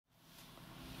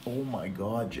Oh my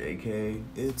god, JK,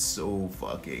 it's so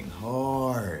fucking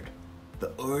hard.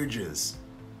 The urges.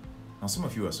 Now, some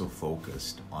of you are so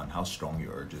focused on how strong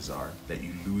your urges are that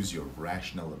you lose your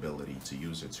rational ability to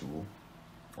use a tool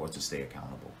or to stay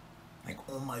accountable. Like,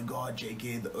 oh my god,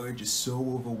 JK, the urge is so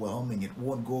overwhelming. It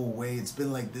won't go away. It's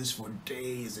been like this for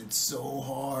days. It's so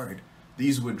hard.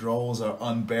 These withdrawals are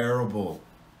unbearable.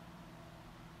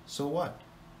 So what?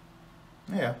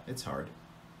 Yeah, it's hard.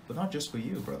 But not just for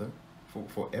you, brother.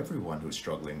 For everyone who's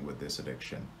struggling with this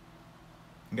addiction.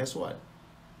 And guess what?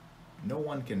 No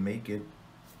one can make it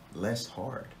less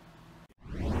hard.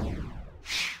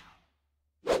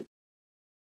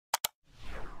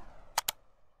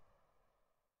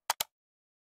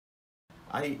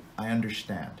 I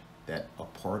understand that a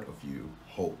part of you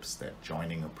hopes that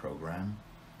joining a program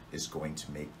is going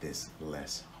to make this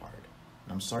less hard.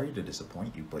 And I'm sorry to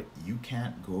disappoint you, but you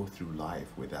can't go through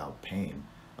life without pain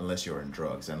unless you're on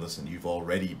drugs. And listen, you've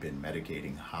already been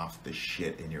medicating half the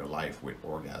shit in your life with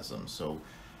orgasm. So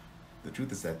the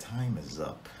truth is that time is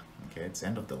up. Okay, it's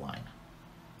end of the line,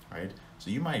 right?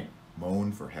 So you might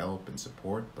moan for help and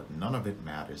support, but none of it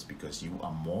matters because you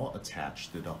are more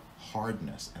attached to the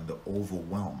hardness and the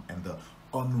overwhelm and the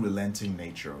unrelenting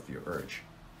nature of your urge.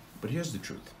 But here's the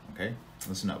truth, okay?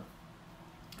 Listen up.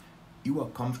 You are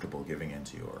comfortable giving in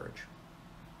to your urge,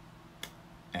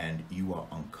 and you are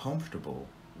uncomfortable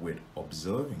with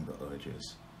observing the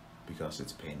urges because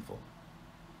it's painful.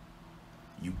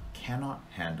 You cannot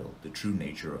handle the true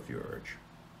nature of your urge.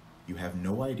 You have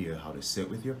no idea how to sit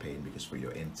with your pain because for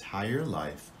your entire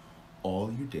life,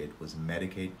 all you did was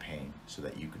medicate pain so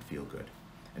that you could feel good.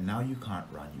 And now you can't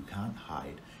run, you can't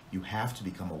hide. You have to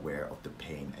become aware of the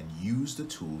pain and use the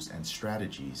tools and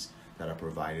strategies that are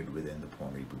provided within the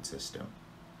porn reboot system.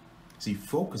 See,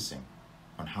 focusing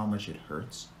on how much it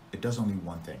hurts, it does only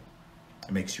one thing.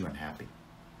 It makes you unhappy.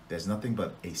 There's nothing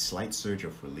but a slight surge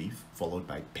of relief followed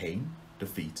by pain,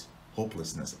 defeat,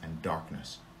 hopelessness, and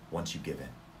darkness once you give in.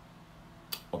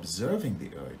 Observing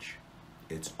the urge,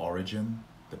 its origin,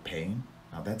 the pain,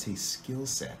 now that's a skill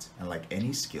set, and like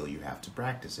any skill, you have to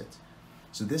practice it.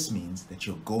 So this means that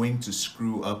you're going to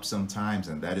screw up sometimes,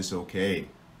 and that is okay.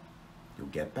 You'll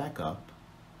get back up,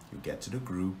 you'll get to the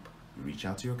group, you reach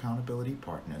out to your accountability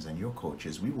partners and your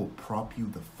coaches. We will prop you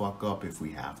the fuck up if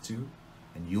we have to,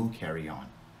 and you'll carry on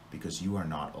because you are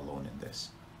not alone in this.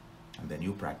 And then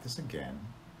you'll practice again,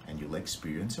 and you'll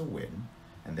experience a win,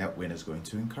 and that win is going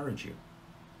to encourage you.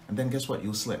 And then guess what?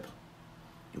 You'll slip.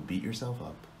 You'll beat yourself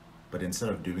up. But instead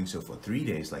of doing so for 3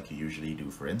 days like you usually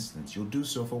do, for instance, you'll do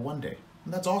so for 1 day.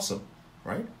 And that's awesome,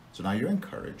 right? So now you're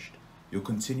encouraged. You'll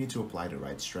continue to apply the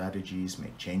right strategies,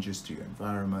 make changes to your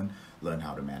environment, learn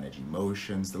how to manage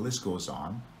emotions. The list goes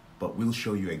on. But we'll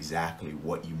show you exactly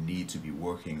what you need to be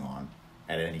working on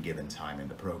at any given time in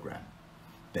the program.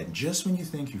 Then just when you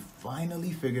think you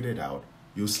finally figured it out,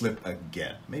 you'll slip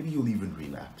again. Maybe you'll even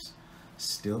relapse.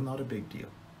 Still not a big deal.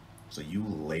 So you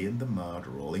lay in the mud,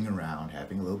 rolling around,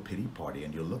 having a little pity party,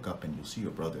 and you'll look up and you'll see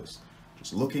your brothers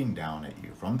just looking down at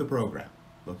you from the program,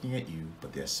 looking at you,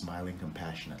 but they're smiling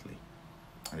compassionately.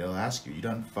 And they'll ask you, you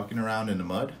done fucking around in the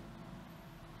mud?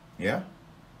 Yeah?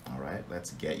 All right,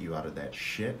 let's get you out of that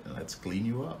shit and let's clean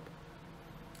you up.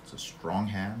 So strong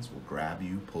hands will grab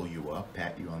you, pull you up,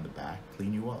 pat you on the back,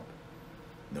 clean you up.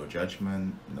 No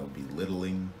judgment, no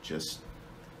belittling, just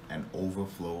an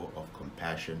overflow of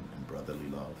compassion and brotherly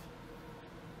love.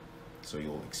 So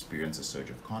you'll experience a surge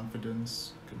of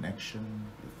confidence, connection,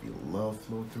 you'll feel love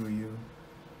flow through you.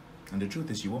 And the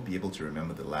truth is you won't be able to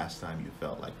remember the last time you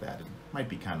felt like that. It might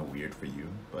be kind of weird for you,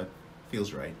 but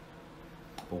feels right.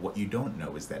 But what you don't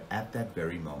know is that at that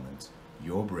very moment,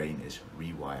 your brain is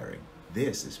rewiring.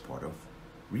 This is part of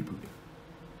rebooting.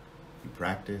 You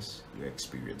practice, you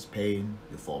experience pain,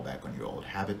 you fall back on your old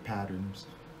habit patterns,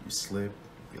 you slip,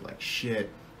 you feel like shit,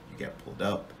 you get pulled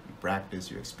up, you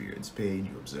practice, you experience pain,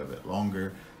 you observe it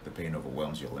longer, the pain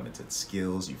overwhelms your limited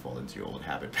skills, you fall into your old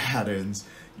habit patterns,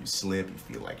 you slip, you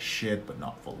feel like shit, but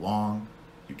not for long,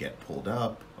 you get pulled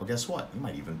up, or guess what? You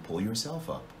might even pull yourself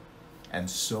up. And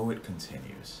so it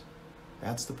continues.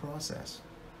 That's the process.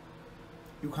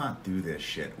 You can't do this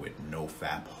shit with no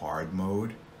fap hard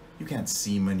mode. You can't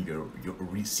semen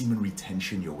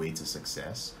retention your way to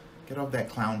success. Get off that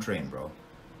clown train, bro.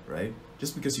 Right?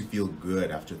 Just because you feel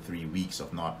good after 3 weeks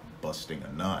of not busting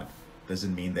a nut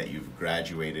doesn't mean that you've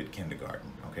graduated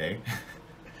kindergarten, okay?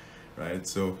 Right?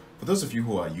 So for those of you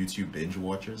who are YouTube binge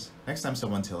watchers, next time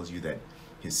someone tells you that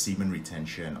his semen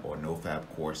retention or nofap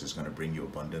course is going to bring you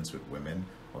abundance with women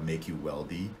or make you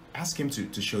wealthy, ask him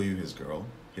to show you his girl,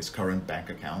 his current bank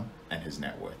account, and his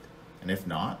net worth. And if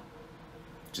not,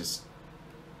 just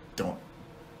don't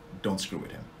screw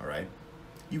with him, all right?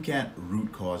 You can't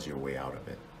root cause your way out of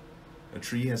it. A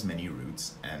tree has many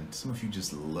roots, and some of you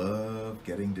just love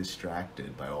getting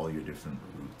distracted by all your different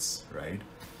roots, right?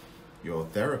 Your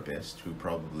therapist, who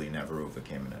probably never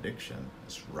overcame an addiction,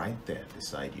 is right there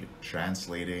beside you,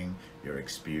 translating your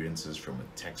experiences from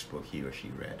a textbook he or she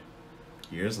read.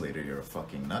 Years later, you're a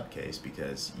fucking nutcase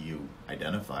because you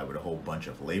identify with a whole bunch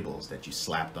of labels that you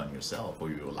slapped on yourself or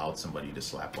you allowed somebody to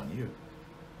slap on you.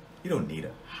 You don't need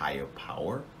a higher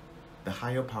power. The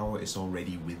higher power is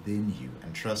already within you,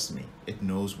 and trust me, it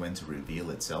knows when to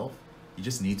reveal itself. You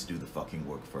just need to do the fucking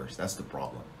work first. That's the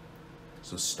problem.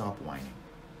 So stop whining.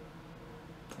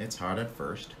 It's hard at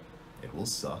first, it will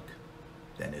suck,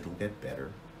 then it'll get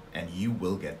better, and you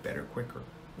will get better quicker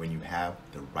when you have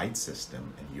the right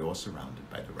system and you're surrounded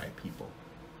by the right people.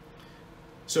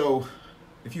 So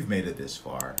if you've made it this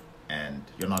far and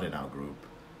you're not in our group,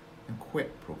 then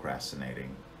quit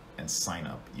procrastinating and sign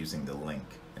up using the link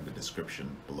in the description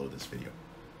below this video.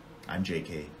 I'm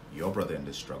JK, your brother in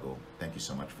this struggle. Thank you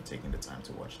so much for taking the time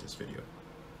to watch this video.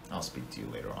 I'll speak to you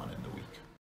later on in the week.